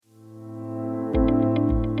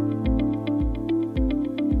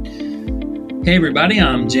Hey everybody,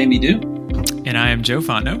 I'm Jamie Dew. And I am Joe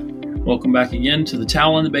Fontenot. Welcome back again to the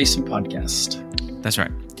Towel in the Basin podcast. That's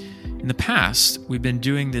right. In the past, we've been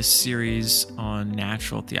doing this series on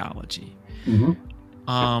natural theology. Mm-hmm.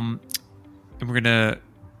 And we're going to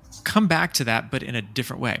come back to that, but in a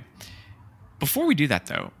different way. Before we do that,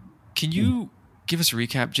 though, can you give us a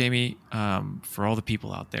recap, Jamie, for all the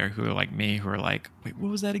people out there who are like me, who are like, wait,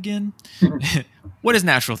 what was that again? What is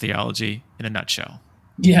natural theology in a nutshell?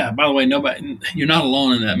 Yeah, by the way, you're not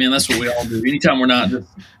alone in that, man. That's what we all do. Anytime we're not just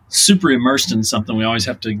super immersed in something, we always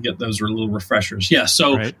have to get those little refreshers. Yeah,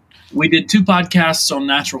 so Right. We did 2 podcasts on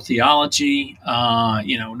natural theology.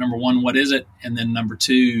 Number 1, what is it? And then number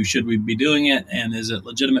 2, should we be doing it? And is it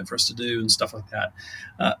legitimate for us to do? And stuff like that.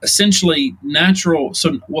 Essentially, natural.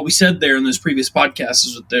 So what we said there in those previous podcasts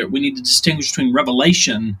is that we need to distinguish between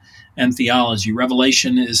revelation and theology.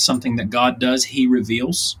 Revelation is something that God does. He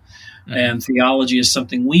reveals. And theology is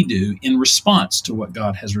something we do in response to what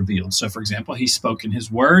God has revealed. So, for example, he spoke in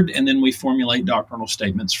his word, and then we formulate doctrinal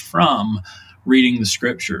statements from reading the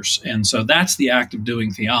scriptures. And so that's the act of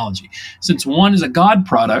doing theology. Since one is a God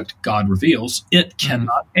product, God reveals, it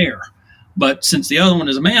cannot err. But since the other one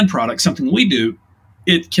is a man product, something we do,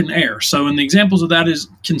 it can err. So, in the examples of that is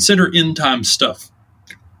consider end time stuff.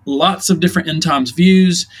 Lots of different end times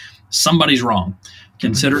views. Somebody's wrong.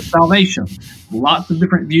 Consider salvation. Lots of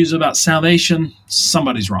different views about salvation.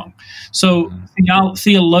 Somebody's wrong. So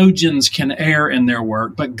theologians can err in their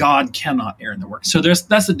work, but God cannot err in their work. So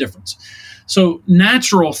that's the difference. So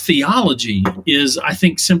natural theology is, I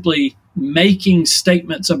think, simply making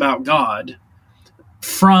statements about God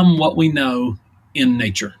from what we know in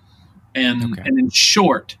nature. And in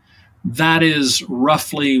short, that is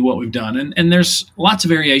roughly what we've done. And there's lots of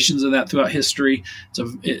variations of that throughout history.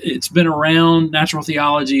 It's been around. Natural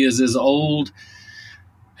theology is as old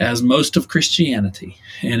as most of Christianity.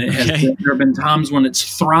 And there have been times when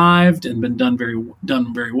it's thrived and been done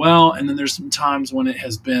very well. And then there's some times when it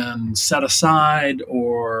has been set aside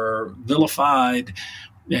or vilified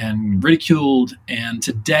and ridiculed. And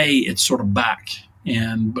today it's sort of back.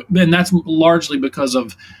 And that's largely because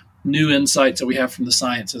of new insights that we have from the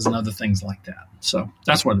sciences and other things like that. So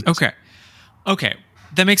that's what it is. Okay.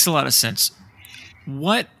 That makes a lot of sense.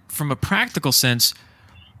 From a practical sense,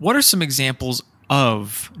 what are some examples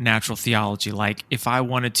of natural theology? Like if I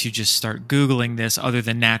wanted to just start Googling this other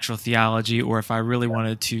than natural theology, or if I really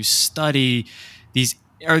wanted to study these,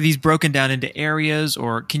 are these broken down into areas,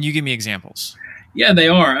 or can you give me examples? Yeah, they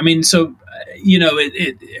are. I mean, so,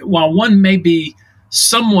 while one may be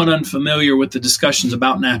somewhat unfamiliar with the discussions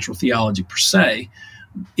about natural theology per se,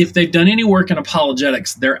 if they've done any work in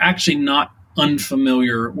apologetics, they're actually not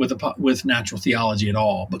unfamiliar with natural theology at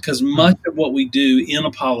all, because much of what we do in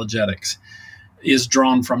apologetics is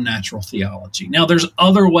drawn from natural theology. Now, there's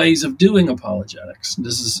other ways of doing apologetics.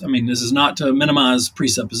 This is not to minimize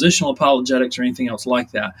presuppositional apologetics or anything else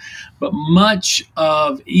like that, but much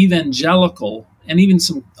of evangelical and even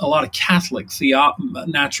a lot of Catholic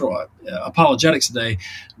natural apologetics today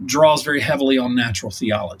draws very heavily on natural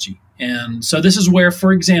theology. And so this is where,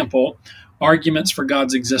 for example, arguments for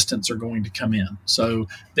God's existence are going to come in. So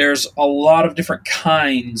there's a lot of different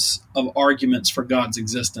kinds of arguments for God's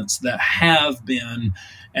existence that have been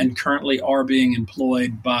and currently are being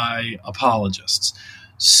employed by apologists.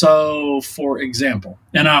 So, for example,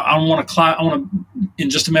 and I want to in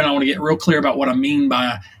just a minute, I want to get real clear about what I mean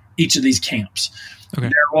by each of these camps. Okay.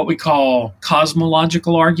 They're what we call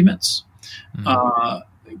cosmological arguments.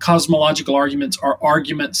 Cosmological arguments are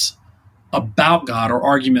arguments about God, or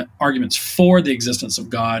arguments for the existence of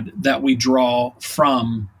God that we draw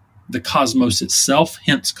from the cosmos itself,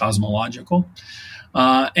 hence cosmological.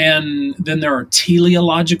 And then there are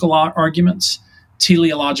teleological arguments.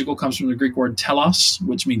 Teleological comes from the Greek word telos,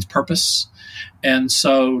 which means purpose. And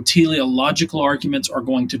so teleological arguments are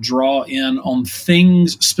going to draw in on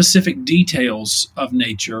specific details of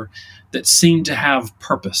nature that seem to have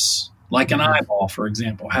purpose. Like an eyeball, for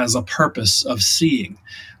example, has a purpose of seeing.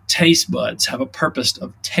 Taste buds have a purpose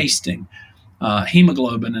of tasting.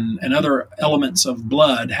 Hemoglobin and other elements of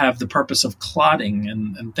blood have the purpose of clotting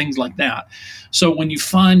and things like that. So when you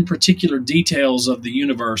find particular details of the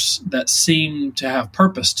universe that seem to have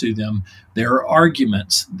purpose to them, there are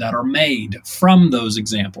arguments that are made from those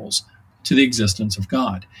examples to the existence of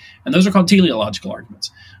God. And those are called teleological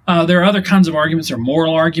arguments. There are other kinds of arguments. There are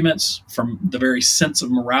moral arguments from the very sense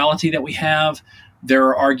of morality that we have. There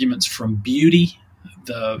are arguments from beauty.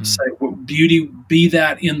 Beauty, be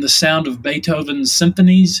that in the sound of Beethoven's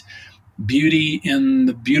symphonies, beauty in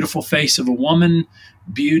the beautiful face of a woman,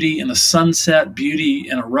 beauty in a sunset, beauty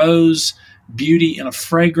in a rose, beauty in a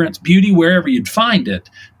fragrance, beauty wherever you'd find it.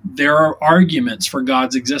 There are arguments for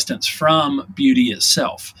God's existence from beauty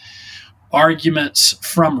itself. Arguments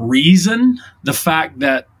from reason, the fact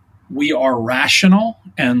that we are rational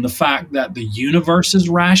and the fact that the universe is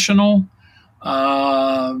rational.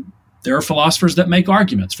 There are philosophers that make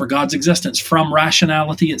arguments for God's existence from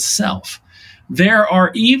rationality itself. There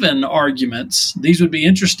are even arguments, these would be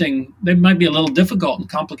interesting, they might be a little difficult and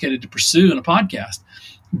complicated to pursue in a podcast,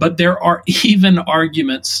 but there are even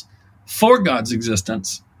arguments for God's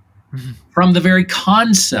existence from the very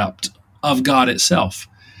concept of God itself.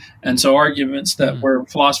 And so arguments that where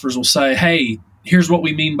philosophers will say, hey, here's what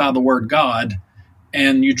we mean by the word God,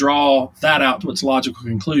 and you draw that out to its logical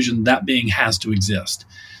conclusion, that being has to exist.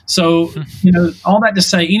 So, all that to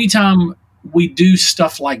say, anytime we do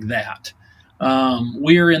stuff like that,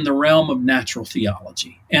 we're in the realm of natural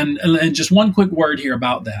theology. And just one quick word here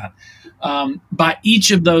about that. By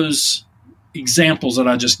each of those examples that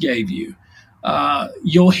I just gave you,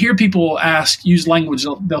 you'll hear people use language,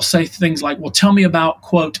 they'll say things like, well, tell me about,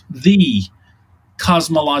 quote, the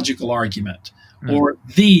cosmological argument or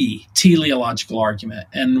the teleological argument.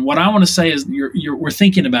 And what I want to say is we're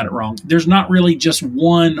thinking about it wrong. There's not really just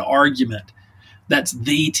one argument that's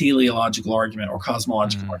the teleological argument or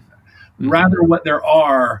cosmological argument. Rather, what there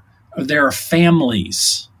are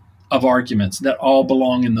families of arguments that all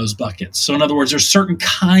belong in those buckets. So in other words, there's certain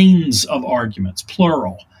kinds of arguments,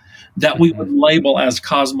 plural, that we would label as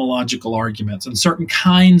cosmological arguments, and certain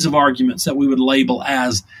kinds of arguments that we would label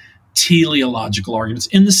as teleological arguments,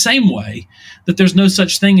 in the same way that there's no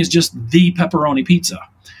such thing as just the pepperoni pizza,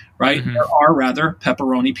 right? There are rather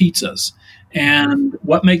pepperoni pizzas. And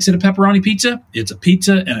what makes it a pepperoni pizza? It's a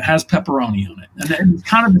pizza and it has pepperoni on it. And it's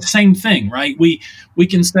kind of the same thing, right? We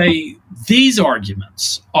can say these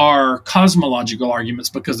arguments are cosmological arguments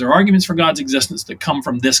because they're arguments for God's existence that come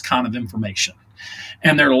from this kind of information.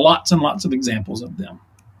 And there are lots and lots of examples of them.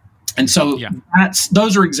 And so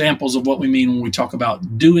those are examples of what we mean when we talk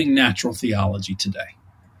about doing natural theology today.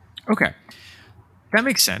 Okay. That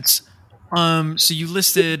makes sense. So you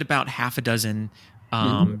listed about half a dozen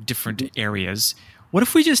different areas. What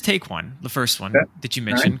if we just take one, the first one that you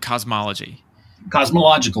mentioned, cosmology?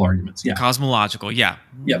 Cosmological arguments, yeah. Cosmological, yeah.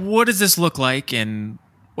 Yep. What does this look like, and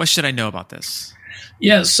what should I know about this?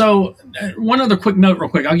 Yeah, so one other quick note real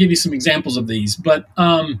quick. I'll give you some examples of these. But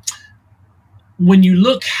when you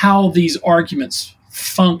look how these arguments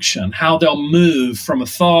function, how they'll move from a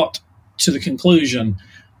thought to the conclusion,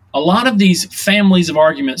 a lot of these families of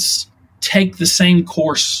arguments take the same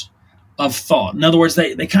course of thought. In other words,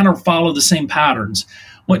 they kind of follow the same patterns.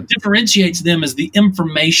 What differentiates them is the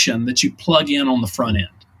information that you plug in on the front end,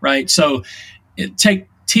 right? So take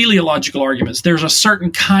teleological arguments. There's a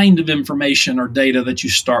certain kind of information or data that you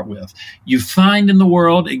start with. You find in the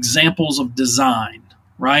world examples of design,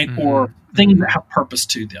 right? Or things that have purpose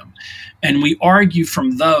to them. And we argue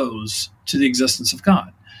from those to the existence of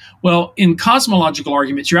God. Well, in cosmological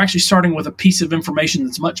arguments, you're actually starting with a piece of information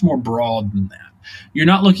that's much more broad than that. You're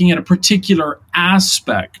not looking at a particular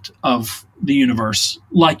aspect of the universe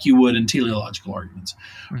like you would in teleological arguments.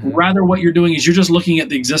 Rather, what you're doing is you're just looking at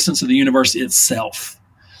the existence of the universe itself.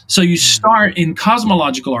 So you start in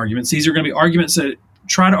cosmological arguments. These are going to be arguments that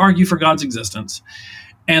try to argue for God's existence.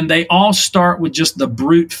 And they all start with just the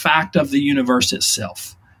brute fact of the universe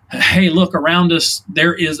itself. Hey, look, around us,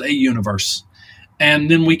 there is a universe. And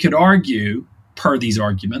then we could argue, per these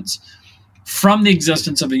arguments, from the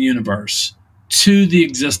existence of a universe to the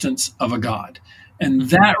existence of a God. And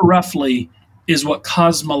that roughly is what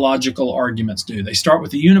cosmological arguments do. They start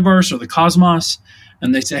with the universe or the cosmos,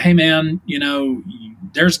 and they say, hey, man,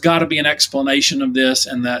 there's got to be an explanation of this,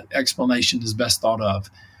 and that explanation is best thought of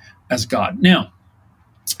as God. Now,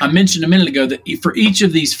 I mentioned a minute ago that for each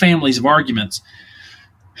of these families of arguments,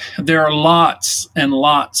 there are lots and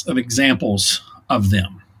lots of examples of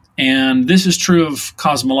them. And this is true of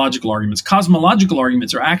cosmological arguments. Cosmological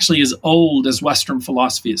arguments are actually as old as Western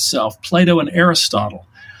philosophy itself. Plato and Aristotle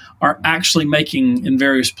are actually making, in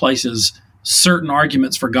various places, certain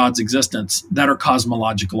arguments for God's existence that are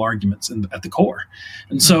cosmological arguments at the core.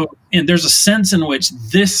 And so there's a sense in which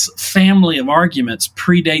this family of arguments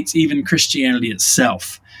predates even Christianity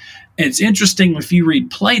itself. And it's interesting if you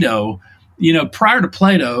read Plato, prior to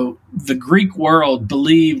Plato, the Greek world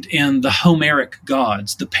believed in the Homeric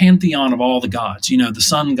gods, the pantheon of all the gods, the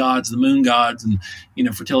sun gods, the moon gods, and,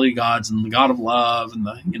 fertility gods, and the god of love, and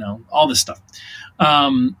all this stuff.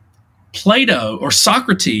 Plato or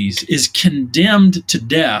Socrates is condemned to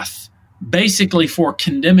death basically for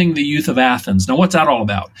condemning the youth of Athens. Now, what's that all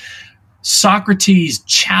about? Socrates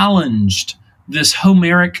challenged this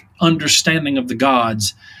Homeric understanding of the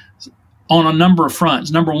gods on a number of fronts.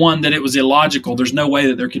 Number one, that it was illogical. There's no way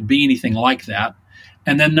that there could be anything like that.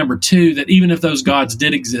 And then number two, that even if those gods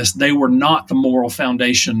did exist, they were not the moral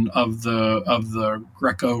foundation of the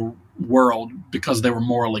Greco world because they were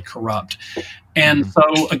morally corrupt. And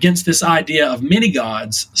so against this idea of many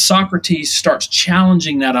gods, Socrates starts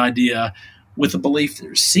challenging that idea with a belief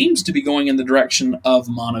that seems to be going in the direction of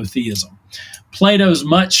monotheism. Plato's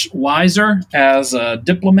much wiser as a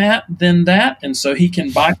diplomat than that, and so he can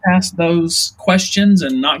bypass those questions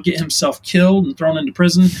and not get himself killed and thrown into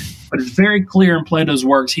prison. But it's very clear in Plato's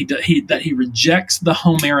works that he rejects the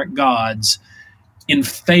Homeric gods in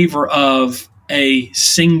favor of a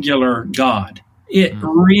singular god. It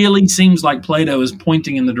really seems like Plato is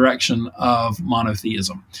pointing in the direction of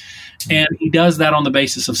monotheism. And he does that on the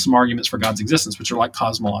basis of some arguments for God's existence, which are like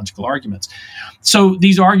cosmological arguments. So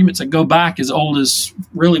these arguments that go back as old as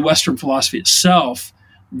really Western philosophy itself,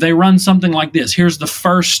 they run something like this. Here's the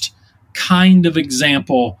first kind of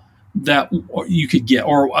example that you could get,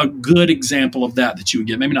 or a good example of that you would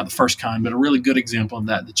get. Maybe not the first kind, but a really good example of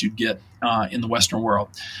that you'd get in the Western world.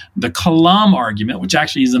 The Kalam argument, which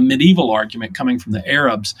actually is a medieval argument coming from the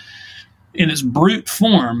Arabs, in its brute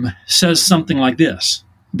form says something like this: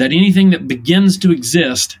 that anything that begins to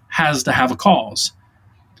exist has to have a cause.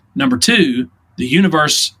 Number two, the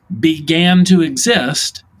universe began to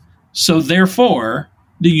exist, so therefore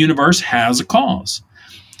the universe has a cause.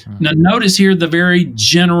 Now notice here the very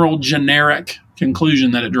general, generic conclusion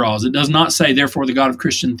that it draws. It does not say, therefore the God of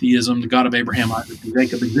Christian theism, the God of Abraham, Isaac, and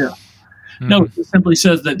Jacob exists. No, it simply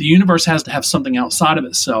says that the universe has to have something outside of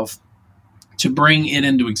itself to bring it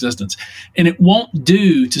into existence. And it won't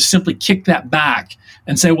do to simply kick that back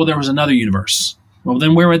and say, well, there was another universe. Well,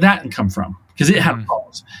 then where would that come from? Because it had a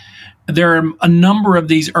cause. There are a number of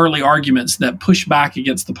these early arguments that push back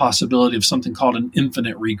against the possibility of something called an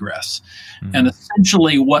infinite regress. And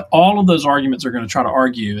essentially what all of those arguments are going to try to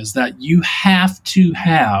argue is that you have to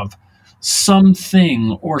have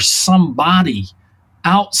something or somebody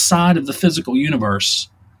outside of the physical universe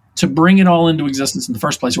to bring it all into existence in the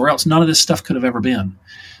first place, or else none of this stuff could have ever been.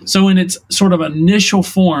 So in its sort of initial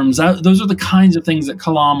forms, those are the kinds of things that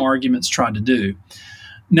Kalam arguments tried to do.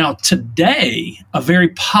 Now, today, a very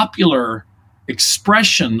popular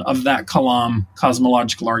expression of that Kalam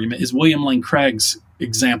cosmological argument is William Lane Craig's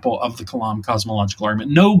example of the Kalam cosmological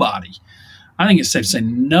argument. Nobody, I think it's safe to say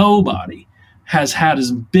nobody, has had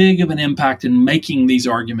as big of an impact in making these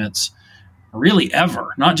arguments really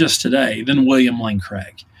ever, not just today, than William Lane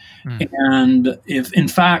Craig. And if, in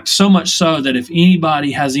fact, so much so that if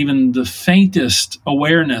anybody has even the faintest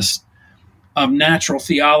awareness of natural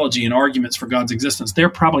theology and arguments for God's existence, they're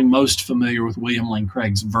probably most familiar with William Lane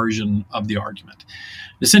Craig's version of the argument.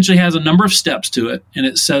 It essentially has a number of steps to it, and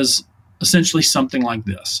it says essentially something like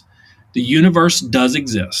this: the universe does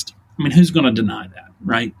exist. I mean, who's going to deny that,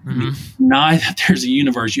 right? Deny that there's a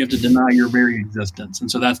universe, you have to deny your very existence,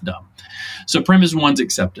 and so that's dumb. So premise one's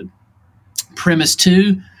accepted. Premise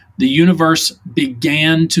two, the universe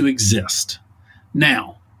began to exist.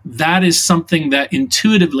 Now, that is something that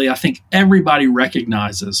intuitively I think everybody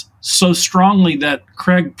recognizes so strongly that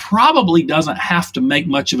Craig probably doesn't have to make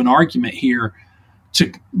much of an argument here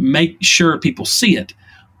to make sure people see it.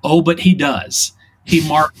 Oh, but he does. He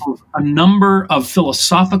marshals a number of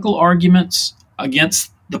philosophical arguments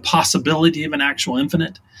against the possibility of an actual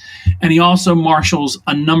infinite, and he also marshals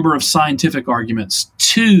a number of scientific arguments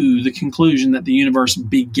to the conclusion that the universe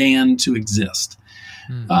began to exist.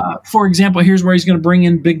 For example, here's where he's going to bring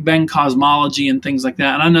in Big Bang cosmology and things like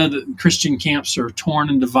that. And I know that Christian camps are torn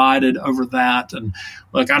and divided over that. And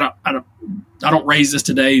look, I don't raise this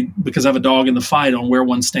today because I have a dog in the fight on where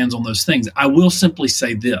one stands on those things. I will simply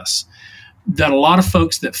say this: that a lot of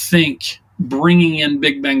folks that think bringing in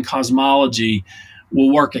Big Bang cosmology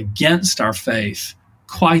will work against our faith,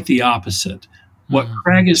 quite the opposite. What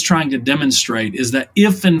Craig is trying to demonstrate is that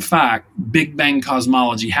if, in fact, Big Bang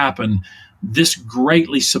cosmology happened, this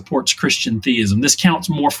greatly supports Christian theism. This counts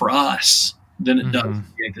more for us than it does for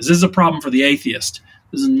the atheist. This is a problem for the atheist.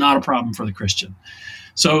 This is not a problem for the Christian.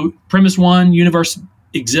 So premise one, universe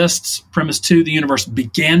exists. Premise two, the universe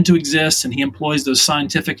began to exist, and he employs those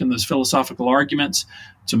scientific and those philosophical arguments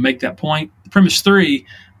to make that point. Premise three,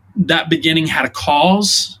 that beginning had a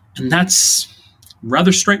cause, and that's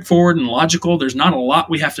rather straightforward and logical. There's not a lot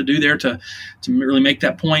we have to do there to really make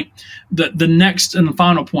that point. The next and the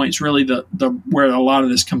final point is really the where a lot of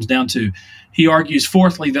this comes down to. He argues,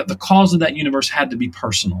 fourthly, that the cause of that universe had to be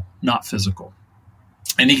personal, not physical.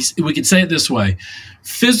 And we could say it this way: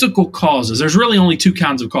 physical causes, there's really only two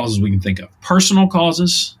kinds of causes we can think of: personal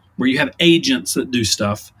causes, where you have agents that do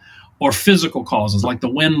stuff, or physical causes, like the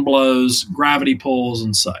wind blows, gravity pulls,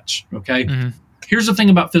 and such. Okay? Mm-hmm. Here's the thing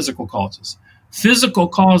about physical causes. Physical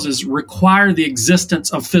causes require the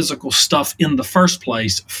existence of physical stuff in the first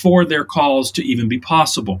place for their cause to even be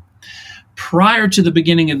possible. Prior to the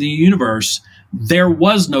beginning of the universe, there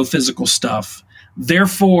was no physical stuff.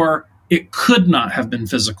 Therefore, it could not have been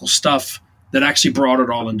physical stuff that actually brought it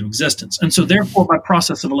all into existence. And so therefore, by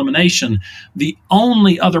process of elimination, the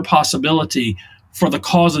only other possibility for the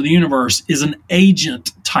cause of the universe is an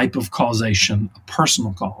agent type of causation, a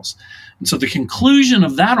personal cause. And so the conclusion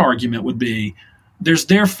of that argument would be there's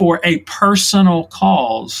therefore a personal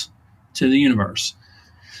cause to the universe.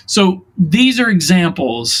 So these are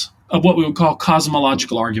examples of what we would call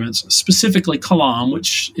cosmological arguments, specifically kalam,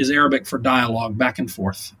 which is Arabic for dialogue, back and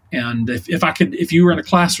forth. And if you were in a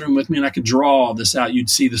classroom with me and I could draw this out, you'd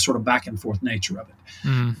see the sort of back and forth nature of it.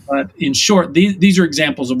 Mm. But in short, these are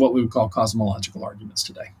examples of what we would call cosmological arguments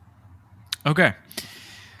today. Okay.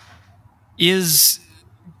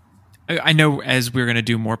 I know as we're going to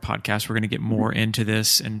do more podcasts, we're going to get more into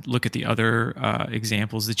this and look at the other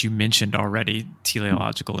examples that you mentioned already,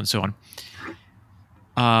 teleological and so on.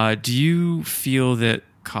 Do you feel that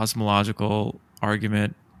cosmological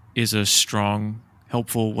argument is a strong,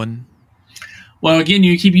 helpful one? Well, again,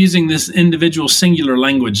 you keep using this individual singular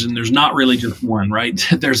language, and there's not really just one, right?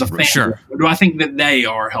 There's a family. Sure. Do I think that they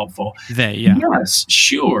are helpful? They, yeah. Yes,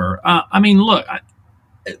 sure. I mean, look,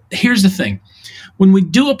 here's the thing. When we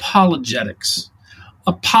do apologetics,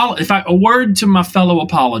 a word to my fellow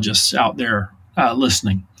apologists out there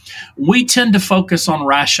listening, we tend to focus on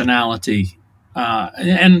rationality.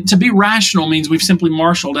 And to be rational means we've simply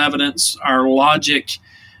marshaled evidence, our logic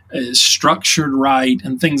is structured right,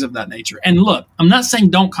 and things of that nature. And look, I'm not saying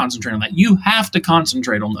don't concentrate on that. You have to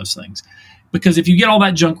concentrate on those things, because if you get all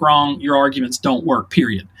that junk wrong, your arguments don't work,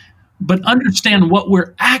 period. But understand what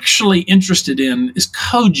we're actually interested in is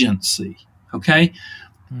cogency, okay?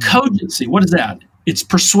 Cogency, what is that? It's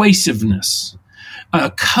persuasiveness.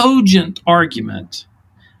 A cogent argument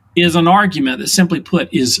is an argument that, simply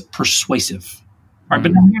put, is persuasive. All right,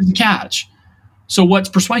 but now here's the catch. So what's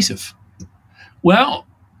persuasive? Well,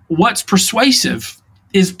 what's persuasive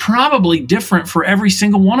is probably different for every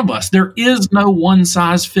single one of us. There is no one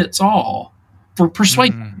size fits all for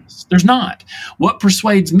persuasiveness. There's not. What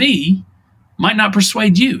persuades me might not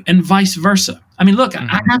persuade you, and vice versa. I mean, look,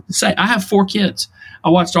 I have to say, I have 4 kids. I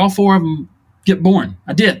watched all 4 of them get born.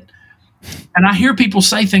 I did. And I hear people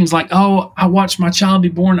say things like, oh, I watched my child be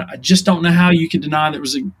born. I just don't know how you can deny there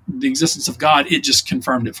was the existence of God. It just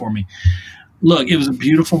confirmed it for me. Look, it was a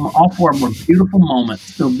beautiful, all 4 of them were beautiful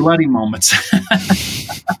moments. They were bloody moments.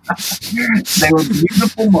 They were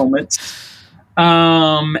beautiful moments.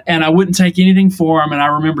 And I wouldn't take anything for them. And I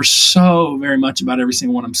remember so very much about every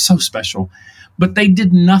single one of them. So special. But they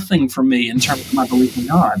did nothing for me in terms of my belief in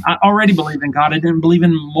God. I already believed in God. I didn't believe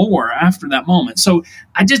in more after that moment. So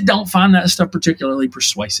I just don't find that stuff particularly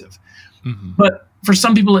persuasive. Mm-hmm. But for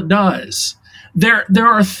some people, it does. There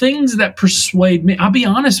are things that persuade me. I'll be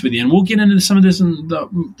honest with you, and we'll get into some of this in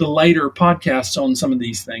the later podcasts on some of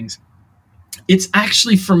these things. It's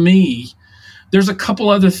actually, for me, there's a couple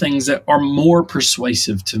other things that are more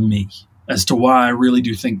persuasive to me as to why I really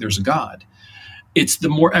do think there's a God. It's the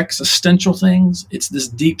more existential things. It's this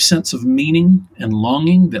deep sense of meaning and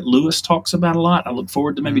longing that Lewis talks about a lot. I look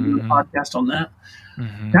forward to maybe doing a podcast on that.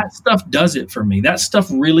 Mm-hmm. That stuff does it for me. That stuff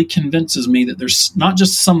really convinces me that there's not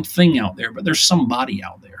just something out there, but there's somebody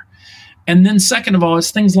out there. And then second of all,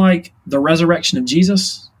 it's things like the resurrection of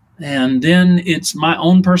Jesus. And then it's my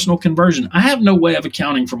own personal conversion. I have no way of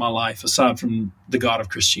accounting for my life aside from the God of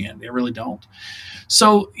Christianity. I really don't.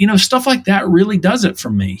 So, stuff like that really does it for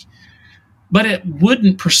me. But it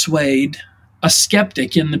wouldn't persuade a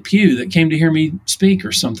skeptic in the pew that came to hear me speak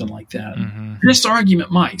or something like that. Mm-hmm. This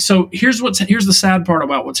argument might. So here's the sad part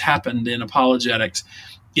about what's happened in apologetics.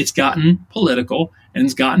 It's gotten political and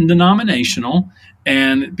it's gotten denominational,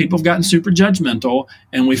 and people have gotten super judgmental,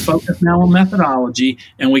 and we focus now on methodology,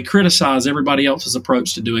 and we criticize everybody else's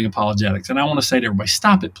approach to doing apologetics. And I want to say to everybody,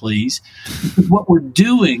 stop it, please. Because what we're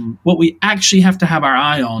doing, what we actually have to have our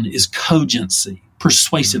eye on is cogency,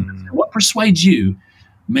 persuasiveness. Mm-hmm. What persuades you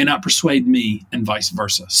may not persuade me, and vice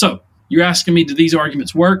versa. So you're asking me, do these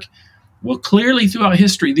arguments work? Well, clearly throughout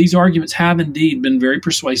history, these arguments have indeed been very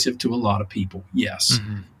persuasive to a lot of people. Yes.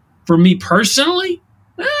 Mm-hmm. For me personally,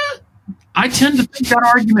 I tend to think that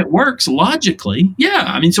argument works logically. Yeah.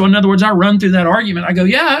 I mean, so in other words, I run through that argument. I go,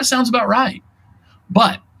 yeah, that sounds about right.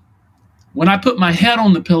 But when I put my head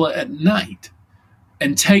on the pillow at night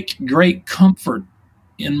and take great comfort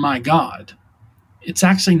in my God, it's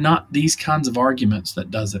actually not these kinds of arguments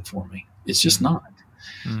that does it for me. It's just not.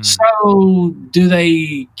 So do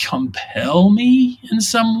they compel me in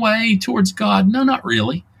some way towards God? No, not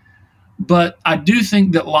really. But I do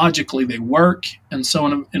think that logically they work. And so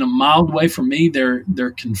in a mild way for me,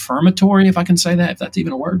 they're confirmatory, if I can say that, if that's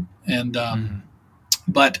even a word. And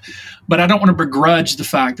but I don't want to begrudge the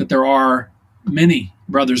fact that there are many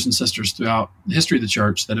brothers and sisters throughout the history of the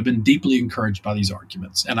church that have been deeply encouraged by these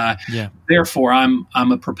arguments. And therefore I'm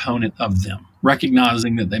a proponent of them,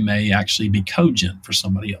 recognizing that they may actually be cogent for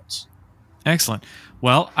somebody else. Excellent.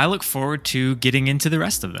 Well, I look forward to getting into the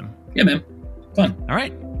rest of them. Yeah, man. Fun. All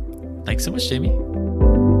right. Thanks so much, Jamie.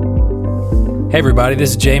 Hey, everybody. This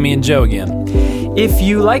is Jamie and Joe again. If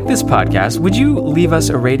you like this podcast, would you leave us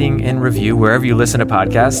a rating and review wherever you listen to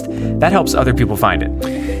podcasts? That helps other people find it.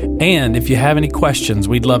 And if you have any questions,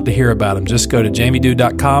 we'd love to hear about them. Just go to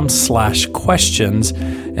jamiedew.com/questions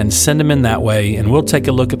and send them in that way, and we'll take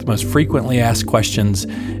a look at the most frequently asked questions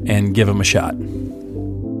and give them a shot.